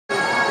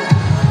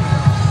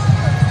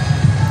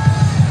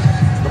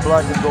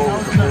black and gold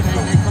with the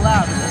pistol.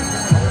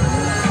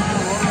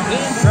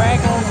 Didn't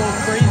Dragon go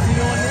crazy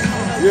on this?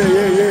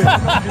 Yeah.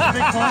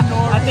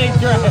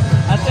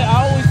 I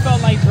always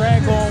felt like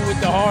Dragon with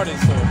the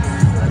hardest on it.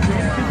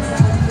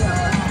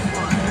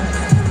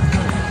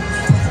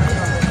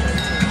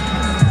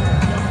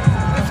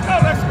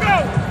 Let's go!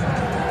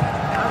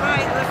 All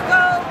right, let's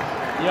go!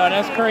 Yo,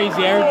 that's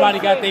crazy. Everybody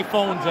got their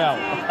phones out.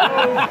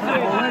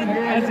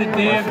 That's a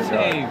damn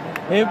shame.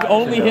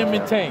 Only him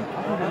and Tank.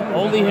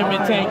 Only him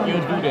and Tank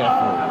you'll do that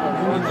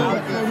for.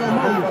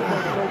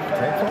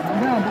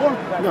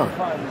 No.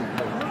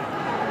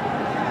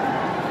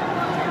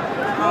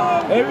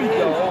 There we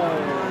go.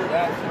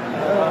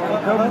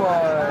 Come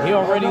on. He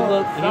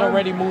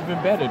already moving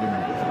better than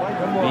me.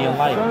 Being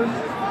lighter.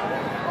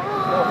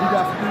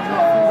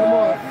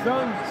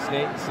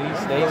 Stacy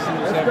 17-218.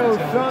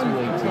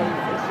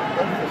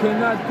 You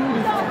cannot do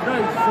this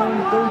tonight, son.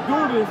 Don't do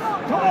this.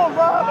 Come on,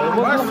 Rob.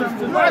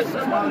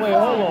 Wait,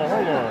 hold on.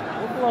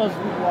 What gloves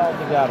we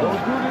Walter got on?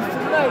 Don't do this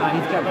tonight.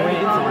 He's got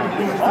brands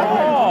on.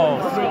 Oh,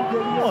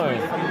 good.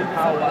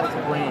 Power watch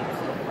brands.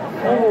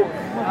 Oh,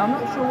 I'm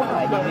not sure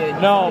why.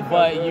 No,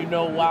 but you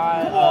know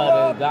why?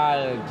 The guy,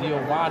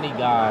 Giovanni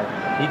guy,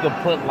 he could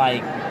put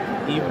like,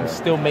 even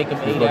still make him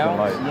 8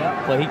 ounce,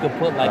 but he could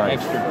put like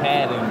extra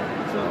padding.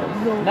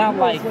 Not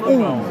like, you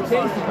know,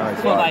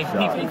 for like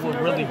people with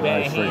really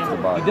bad hands.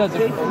 He does it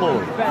for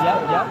Floyd. Yep.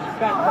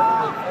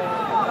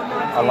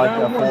 I like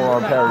that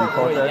forearm parry. You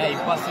caught that? Yeah, he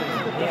busted.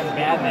 He has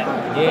bad net.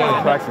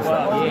 Yeah, practice.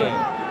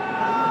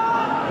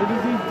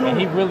 And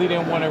he really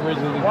didn't want to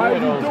originally do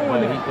those, but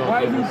he thought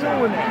Why they are you was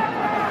doing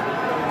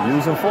that?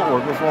 Using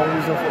footwork. What's wrong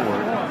with using footwork?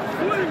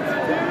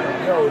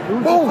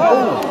 Boom!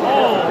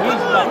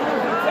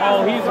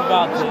 He's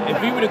about to.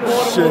 If he would have gone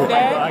with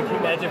that, it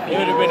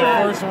would have been the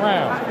first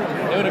round.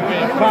 It would have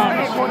been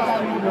promised.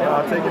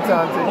 Yeah, take your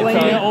time. He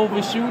didn't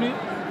overshoot it.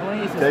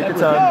 Take your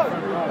time.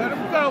 Let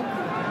him go.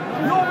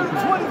 You're only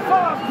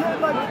 25,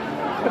 kid. Like.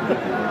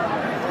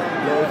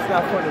 No, it's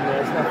not funny, man.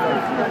 It's not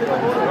funny.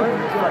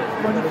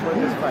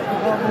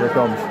 Here it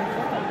comes.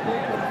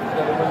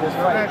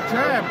 That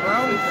jab,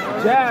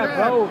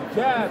 bro.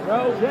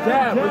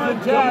 Jab. Where's your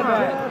jab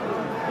at?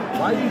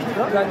 Why you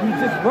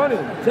just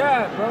running?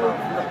 Jab, bro.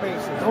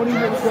 Don't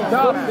even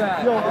stop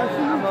that.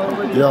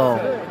 Yo,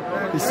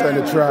 he's setting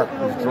the trap.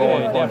 He's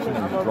drawing punches.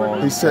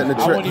 He's setting the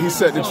trap. He's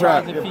setting the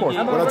trap. Of course.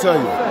 What I tell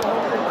you?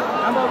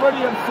 I'm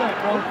already upset,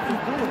 bro.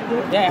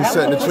 Yeah, he's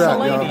setting the trap,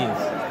 yo.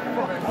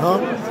 Huh?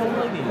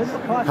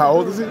 How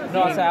old is he?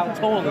 No, I said how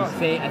tall is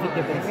he? I think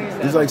they're both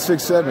 6'7". He's like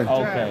 6'7".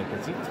 Okay,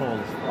 because he's tall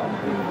as fuck.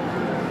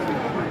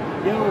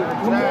 Yo,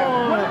 come on,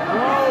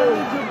 bro.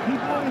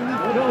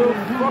 Yo,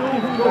 what's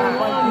going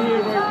on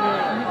here right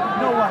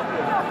now? No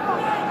idea.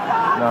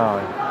 Nah,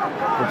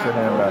 put your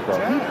hand back up.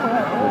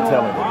 You're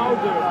telling me.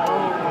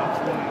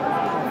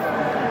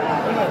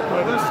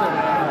 Listen,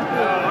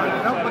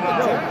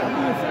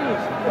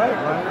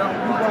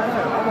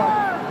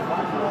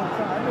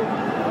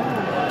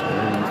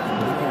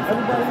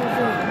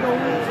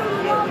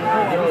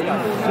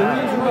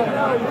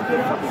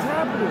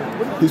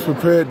 He's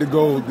prepared to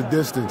go the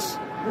distance.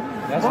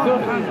 That's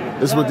good.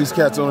 That's what these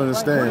cats don't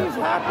understand. What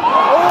did I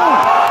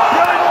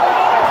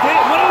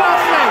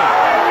say?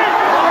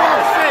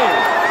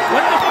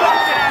 What the fuck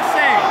did I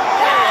say?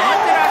 What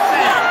did I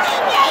say?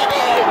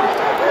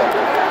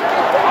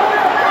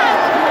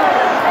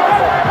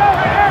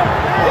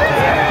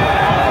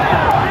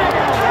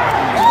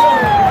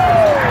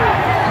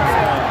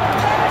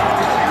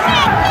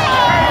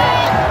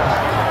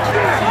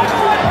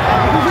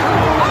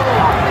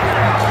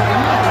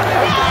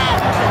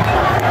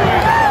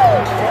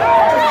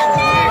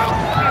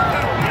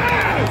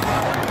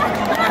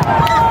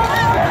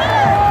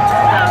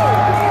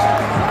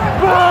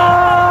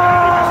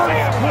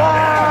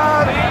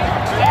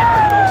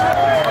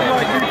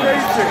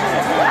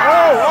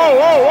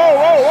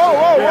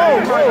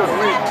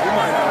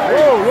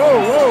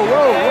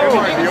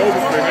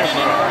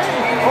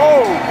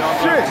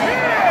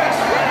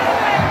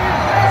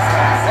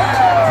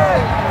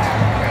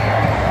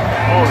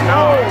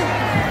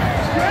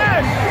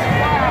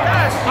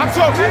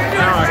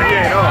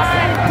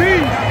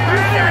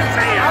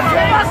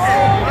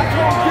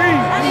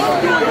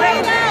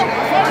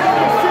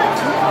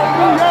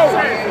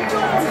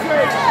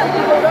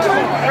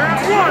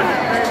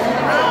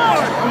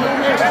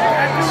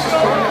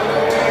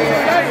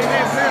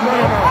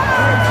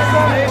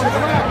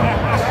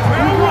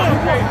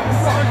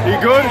 He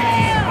good?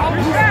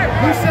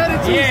 You said it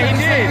too. Yeah, he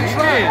did.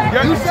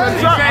 Yeah, you said the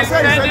trap. I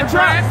said he said the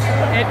trap.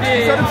 It did.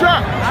 He said the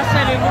trap. I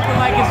said it looking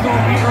like it's going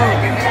to be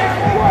early.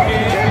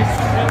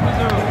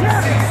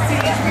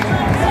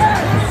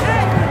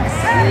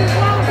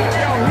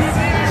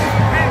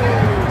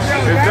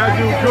 Is that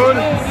dude good?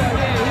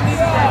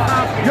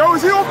 Yo,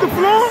 is he off the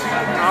floor?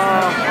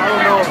 I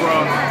don't know,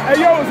 bro. Hey,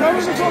 yo, is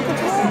Herman off the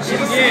floor?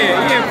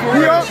 Yeah, for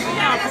real.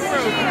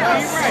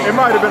 It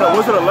might have been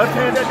was it a left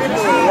hand that did it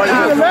or a right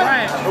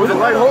hook? It was a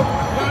right hook?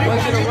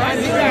 Was it a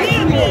right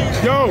hand?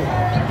 Yo.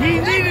 He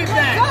needed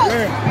that.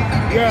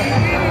 Yeah.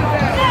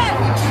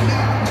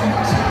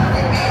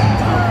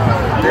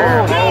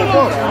 Damn, hold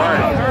up.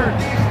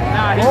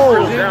 Nah, he's Hold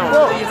hurt. down.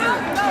 Nah, he's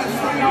hurt.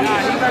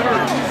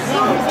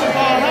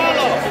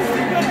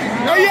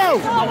 Hey, yo.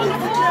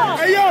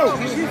 Hey, yo.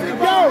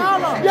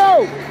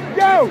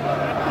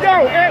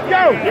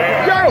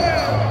 Yo.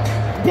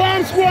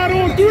 Bomb squad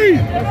on 3.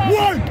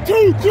 1,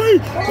 2, 3.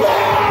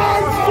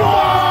 Bomb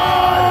squad!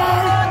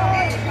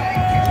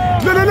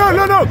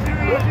 No.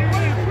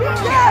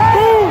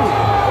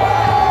 Boom!